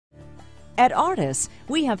At Ardyss,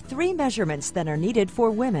 we have 3 measurements that are needed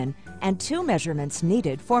for women and 2 measurements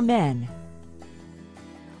needed for men.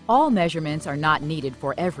 All measurements are not needed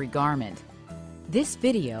for every garment. This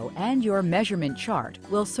video and your measurement chart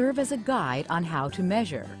will serve as a guide on how to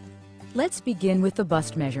measure. Let's begin with the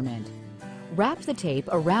bust measurement. Wrap the tape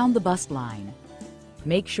around the bust line.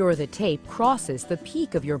 Make sure the tape crosses the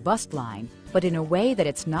peak of your bust line, but in a way that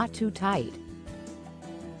it's not too tight.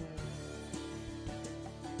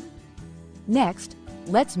 Next,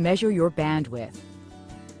 let's measure your bandwidth.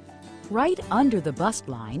 Right under the bust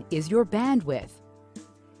line is your bandwidth.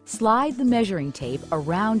 Slide the measuring tape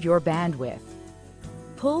around your bandwidth.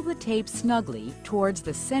 Pull the tape snugly towards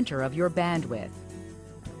the center of your bandwidth.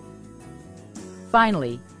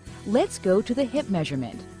 Finally, let's go to the hip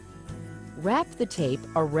measurement. Wrap the tape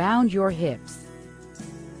around your hips.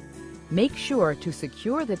 Make sure to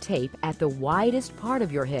secure the tape at the widest part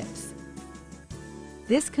of your hips.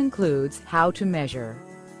 This concludes how to measure.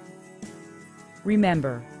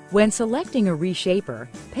 Remember, when selecting a reshaper,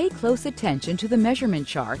 pay close attention to the measurement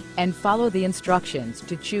chart and follow the instructions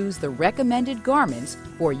to choose the recommended garments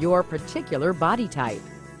for your particular body type.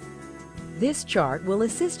 This chart will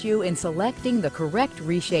assist you in selecting the correct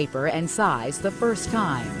reshaper and size the first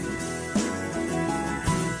time.